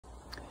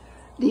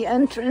the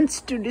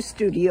entrance to the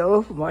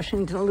studio,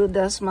 Washington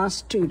Ledesma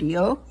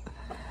studio.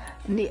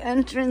 And the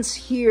entrance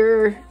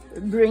here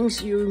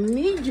brings you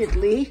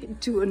immediately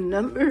to a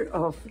number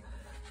of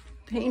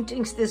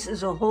paintings. This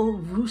is a whole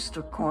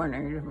rooster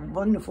corner, a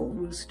wonderful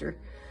rooster.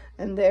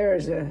 And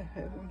there's a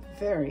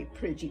very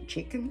pretty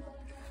chicken.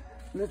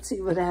 Let's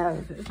see what I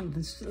have.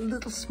 This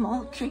little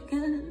small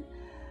chicken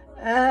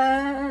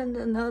and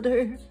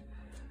another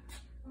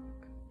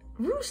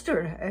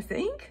rooster, I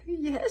think.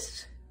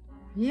 Yes.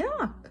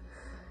 Yeah.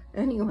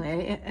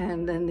 Anyway,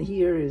 and then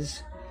here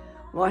is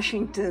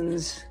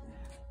Washington's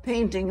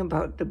painting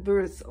about the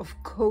birth of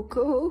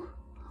cocoa.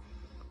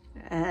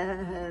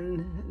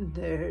 And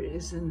there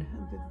is a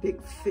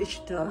big fish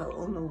tile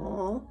on the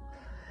wall.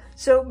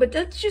 So, but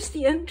that's just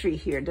the entry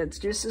here. That's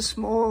just a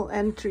small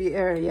entry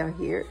area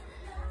here.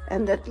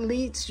 And that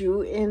leads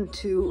you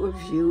into a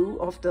view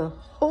of the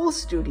whole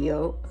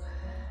studio.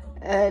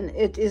 And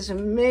it is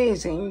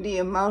amazing the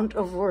amount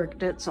of work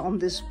that's on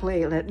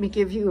display. Let me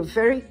give you a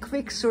very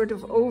quick sort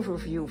of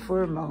overview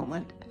for a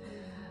moment.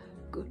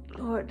 Good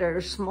Lord, there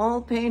are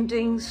small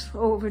paintings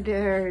over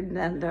there, and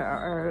then there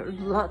are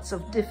lots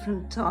of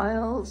different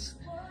tiles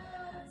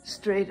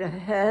straight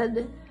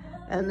ahead.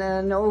 And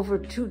then over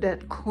to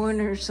that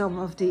corner, some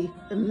of the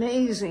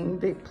amazing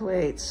big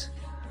plates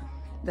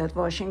that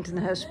Washington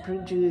has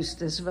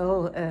produced, as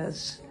well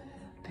as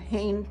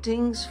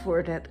paintings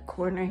for that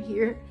corner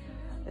here.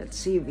 Let's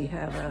see, we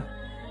have a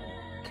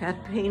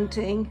cat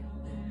painting,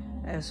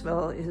 as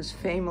well as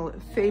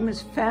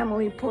famous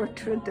family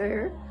portrait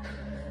there.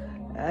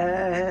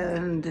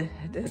 And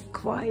the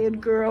quiet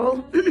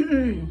girl,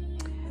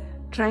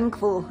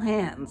 Tranquil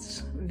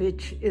Hands,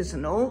 which is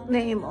an old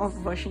name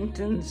of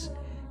Washington's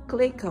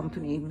clay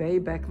company way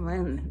back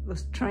when. It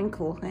was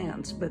Tranquil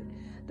Hands, but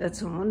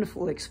that's a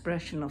wonderful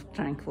expression of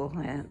tranquil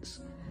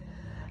hands.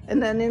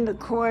 And then in the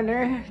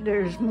corner,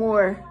 there's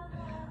more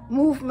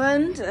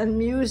movement and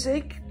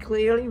music.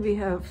 Clearly, we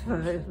have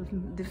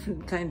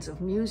different kinds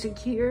of music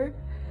here.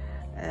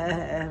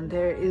 And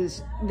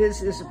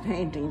this is a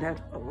painting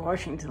that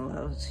Washington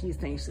loves. He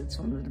thinks it's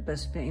one of the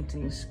best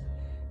paintings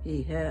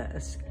he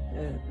has.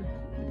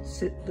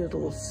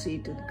 Little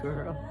seated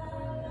girl.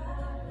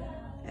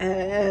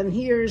 And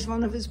here's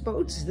one of his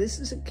boats. This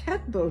is a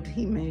cat boat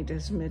he made,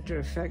 as a matter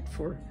of fact,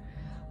 for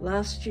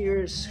last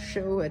year's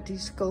show at the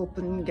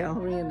Sculpin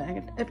Gallery in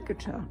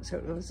Edgartown. So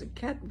it was a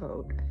cat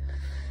boat.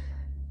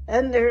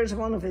 And there's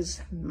one of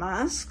his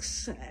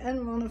masks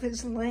and one of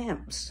his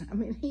lamps. I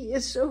mean, he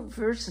is so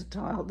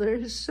versatile. There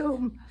is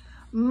so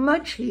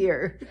much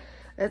here.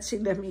 Let's see,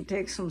 let me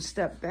take some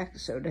step back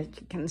so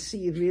that you can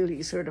see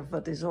really sort of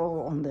what is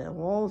all on the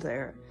wall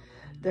there.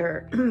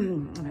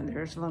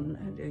 There's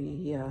one,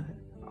 the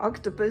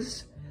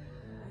octopus.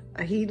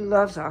 He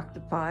loves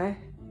octopi.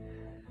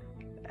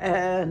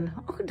 And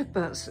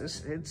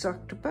octopuses, it's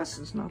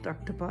octopuses, not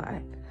octopi.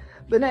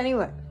 But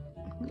anyway,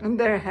 and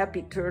they're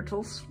happy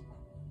turtles.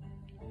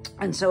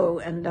 And so,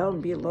 and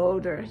down below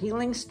there are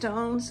healing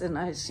stones, and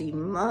I see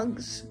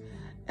mugs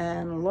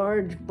and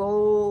large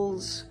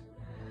bowls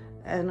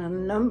and a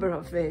number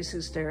of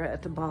vases there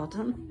at the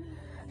bottom.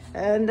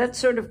 And that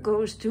sort of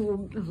goes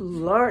to a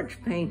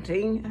large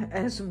painting,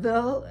 as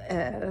well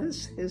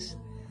as his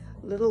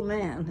little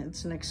man.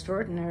 It's an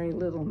extraordinary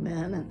little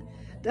man, and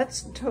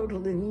that's a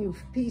totally new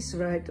piece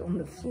right on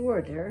the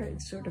floor there.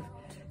 It's sort of,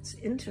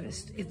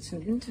 it's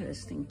an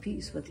interesting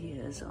piece what he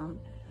has on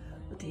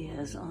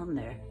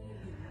there.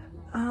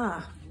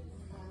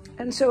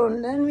 And so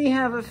and then we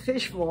have a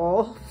fish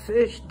wall,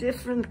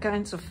 different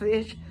kinds of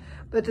fish,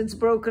 but it's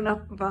broken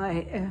up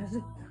by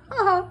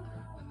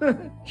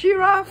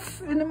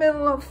giraffe in the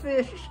middle of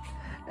fish.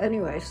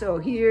 Anyway, so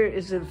here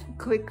is a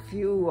quick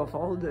view of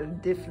all the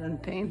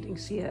different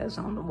paintings he has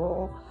on the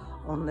wall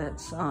on that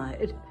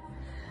side.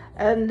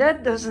 And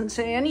that doesn't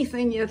say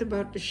anything yet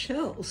about the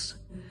shells,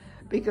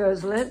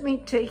 because let me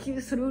take you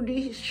through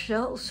these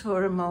shells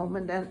for a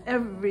moment and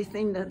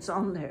everything that's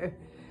on there.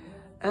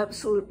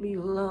 Absolutely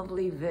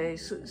lovely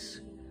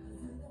vases,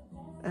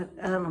 and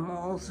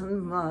animals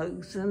and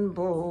mugs and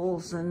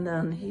bowls. And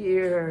then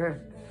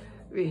here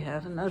we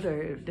have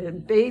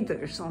the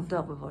bathers on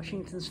top of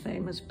Washington's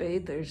famous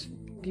bathers,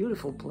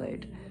 beautiful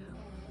plate.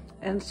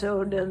 And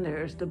so then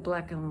there's the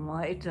black and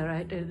white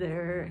right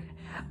there.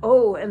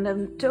 Oh, and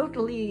then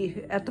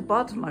totally at the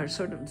bottom are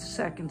sort of the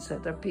second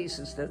set of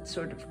pieces that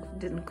sort of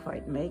didn't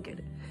quite make it.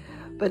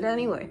 But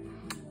anyway,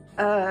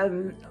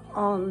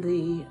 on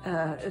the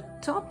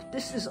top,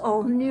 this is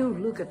all new.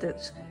 Look at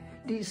this.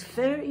 These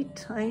very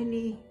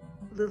tiny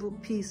little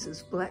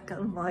pieces, black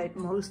and white,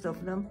 most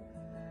of them,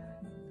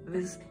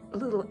 with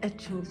little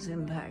etchings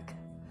in back.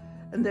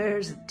 And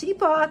there's a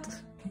teapot.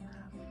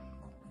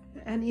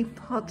 Any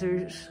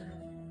potter's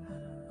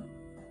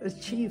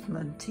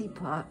achievement,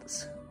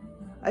 teapots.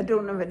 I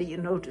don't know whether you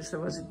noticed there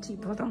was a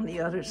teapot on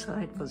the other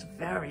side. It was a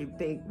very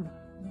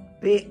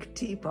big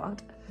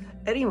teapot.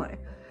 Anyway,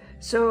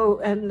 so,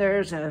 and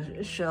there's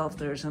a shelf,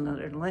 there's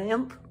another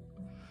lamp,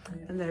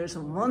 and there's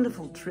a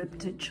wonderful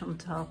triptych on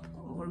top.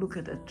 Oh, look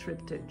at that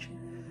triptych.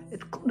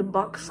 the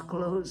box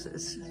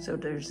closes, so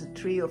there's a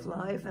tree of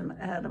life and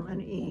Adam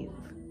and Eve.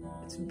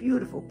 It's a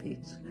beautiful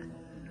piece.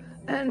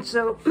 And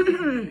so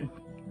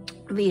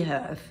we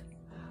have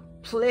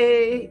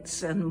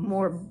plates and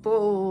more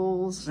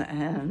bowls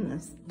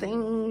and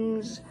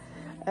things,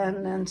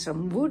 and then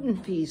some wooden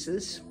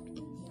pieces.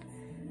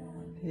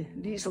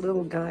 These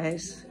little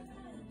guys,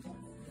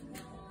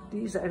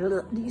 these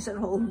are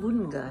all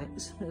wooden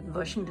guys that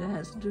Washington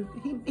has to do.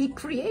 He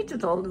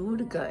created all the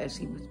wooden guys.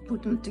 He was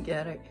put them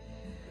together.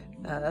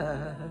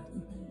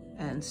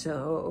 And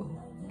so,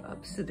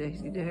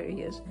 upstairs, there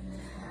he is.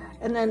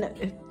 And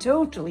then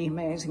totally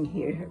amazing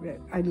here.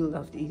 I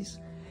love these.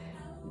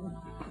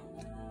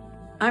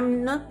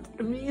 I'm not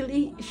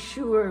really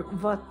sure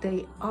what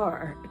they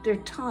are. They're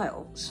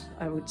tiles,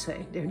 I would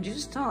say. They're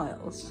just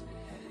tiles.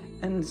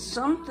 And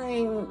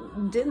something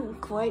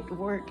didn't quite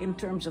work in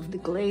terms of the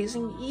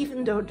glazing,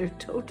 even though they're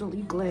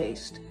totally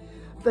glazed.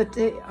 But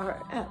they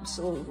are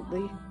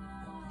absolutely,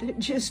 they're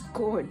just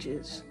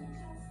gorgeous.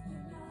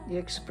 The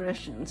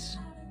expressions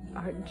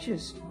are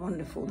just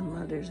wonderful, the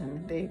mothers and the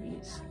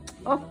babies.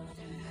 Oh,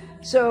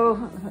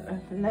 so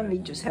then we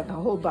just have a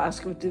whole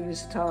basket of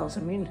these tiles.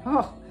 I mean,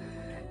 oh,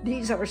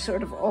 these are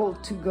sort of all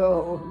to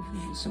go,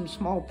 some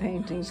small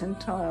paintings and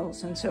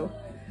tiles. And so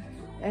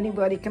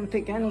anybody can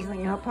pick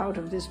anything up out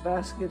of this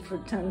basket for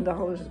 $10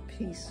 a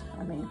piece.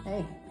 I mean,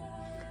 hey.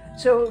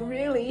 So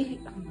really,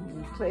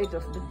 plate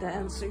of the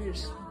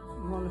dancers,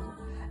 wonderful.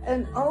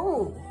 And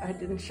oh, I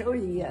didn't show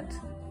you yet.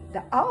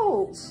 The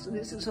owls.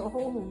 This is a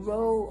whole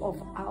row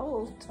of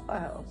owl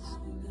tiles.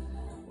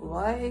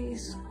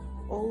 Wise,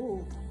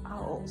 old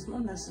owls.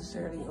 Not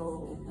necessarily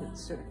old, but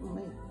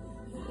certainly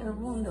they're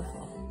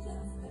wonderful.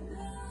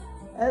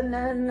 And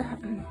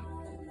then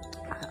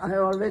I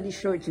already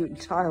showed you the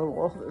tile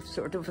wall,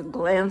 sort of a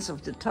glance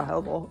of the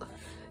tile wall.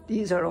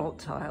 These are all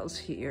tiles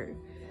here.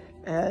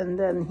 And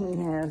then he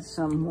has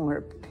some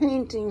more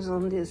paintings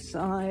on this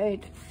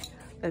side.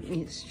 Let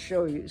me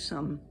show you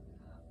some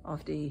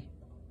of the,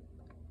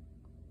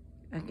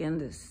 again,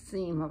 this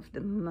theme of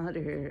the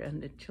mother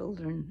and the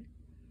children.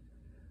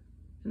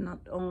 Not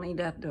only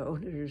that though,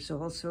 there's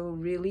also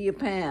really a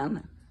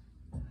pan.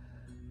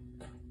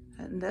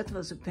 And that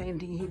was a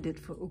painting he did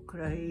for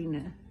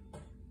Ukraine.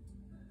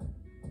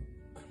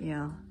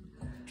 Yeah.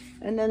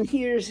 And then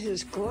here's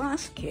his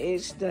glass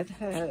case that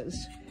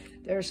has,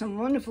 there are some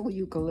wonderful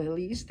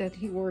ukuleles that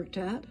he worked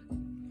at.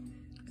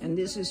 And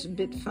this is a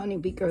bit funny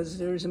because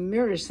there's a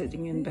mirror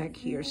sitting in back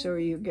here, so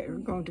you're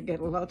going to get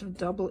a lot of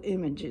double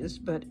images.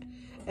 But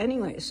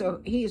anyway, so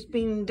he's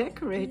been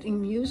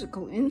decorating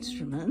musical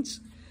instruments,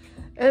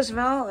 as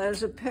well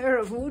as a pair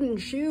of wooden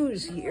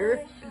shoes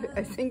here.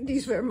 I think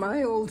these were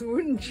my old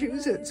wooden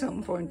shoes at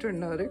some point or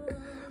another.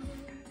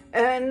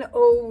 And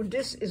oh,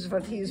 this is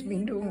what he's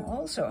been doing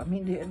also. I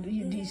mean,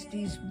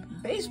 these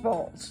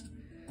baseballs.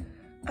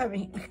 I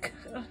mean,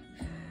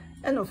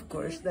 and of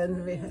course,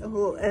 then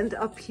we'll end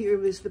up here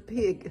with the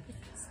pig.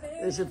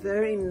 There's a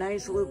very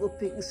nice little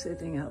pig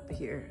sitting up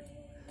here.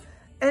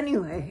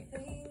 Anyway,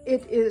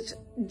 it is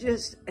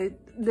just,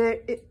 there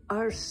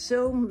are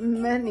so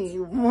many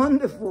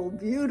wonderful,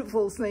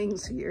 beautiful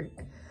things here.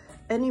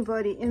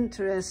 Anybody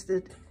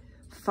interested,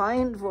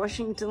 find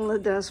Washington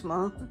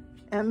Ledesma,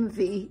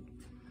 MV.com.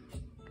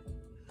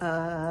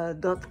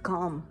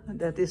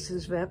 That is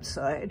his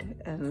website,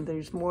 and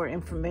there's more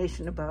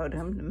information about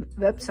him.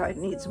 The website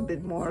needs a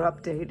bit more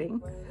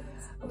updating.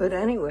 But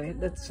anyway,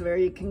 that's where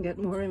you can get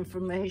more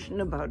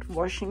information about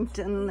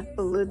Washington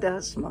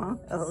Ledesma,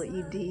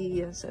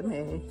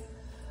 L-E-D-S-M-A.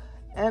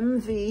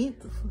 MV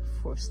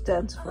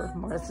stands for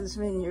Martha's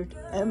Vineyard,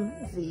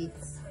 MV.com.